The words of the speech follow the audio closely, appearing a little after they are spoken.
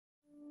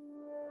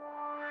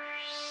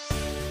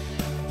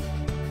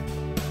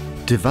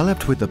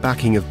Developed with the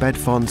backing of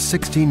Bedfont's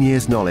 16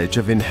 years knowledge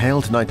of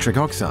inhaled nitric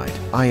oxide,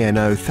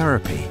 INO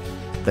therapy,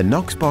 the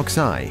NOxBOX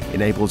I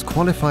enables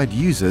qualified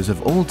users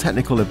of all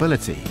technical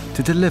ability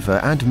to deliver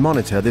and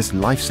monitor this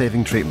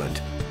life-saving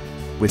treatment.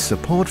 With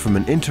support from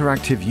an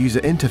interactive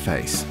user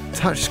interface,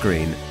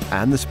 touchscreen,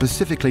 and the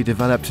specifically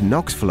developed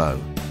Knox Flow,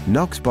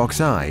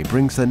 NOxBOX I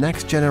brings the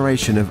next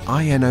generation of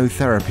INO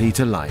therapy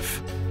to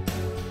life.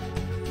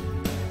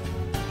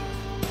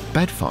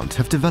 Bedfont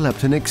have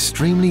developed an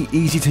extremely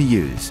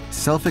easy-to-use,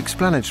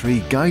 self-explanatory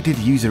guided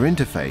user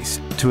interface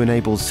to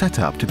enable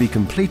setup to be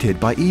completed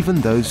by even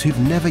those who've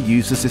never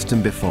used the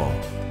system before.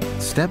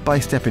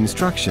 Step-by-step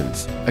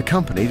instructions,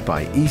 accompanied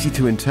by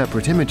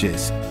easy-to-interpret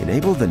images,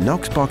 enable the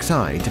NOxBOX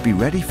I to be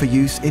ready for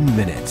use in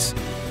minutes.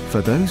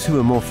 For those who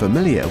are more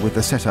familiar with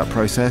the setup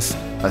process,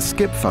 a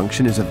skip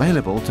function is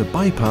available to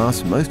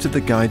bypass most of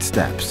the guide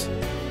steps.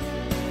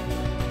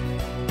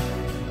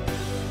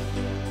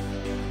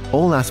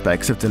 All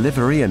aspects of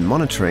delivery and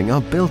monitoring are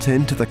built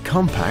into the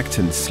compact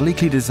and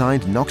sleekly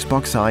designed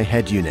NOxBOX I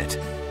head unit.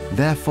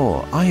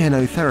 Therefore,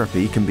 INO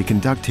therapy can be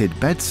conducted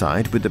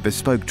bedside with the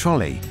bespoke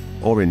trolley,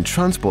 or in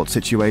transport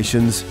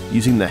situations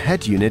using the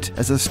head unit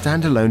as a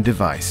standalone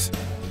device.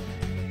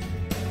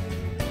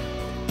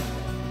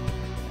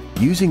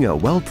 Using a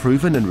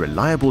well-proven and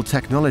reliable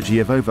technology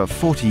of over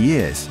 40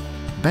 years,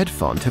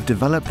 Bedfont have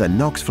developed the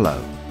Knox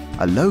Flow,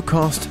 a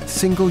low-cost,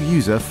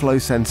 single-user flow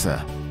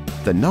sensor.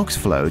 The Knox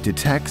Flow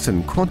detects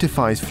and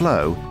quantifies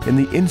flow in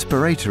the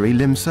inspiratory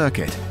limb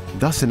circuit,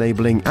 thus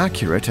enabling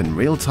accurate and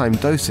real-time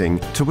dosing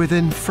to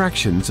within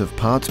fractions of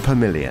parts per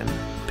million,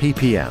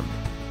 ppm.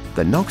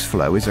 The Knox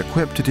Flow is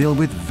equipped to deal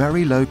with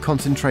very low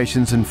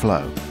concentrations and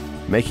flow,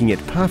 making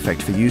it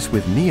perfect for use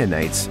with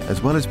neonates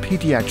as well as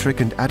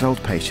pediatric and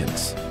adult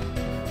patients.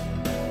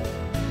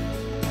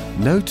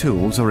 No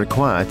tools are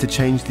required to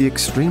change the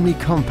extremely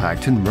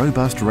compact and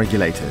robust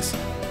regulators,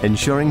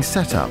 ensuring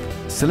setup,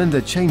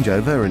 cylinder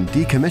changeover and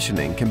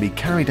decommissioning can be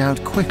carried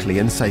out quickly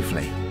and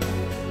safely.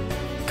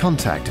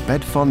 Contact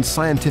Bedfont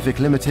Scientific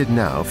Limited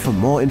now for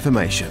more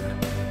information.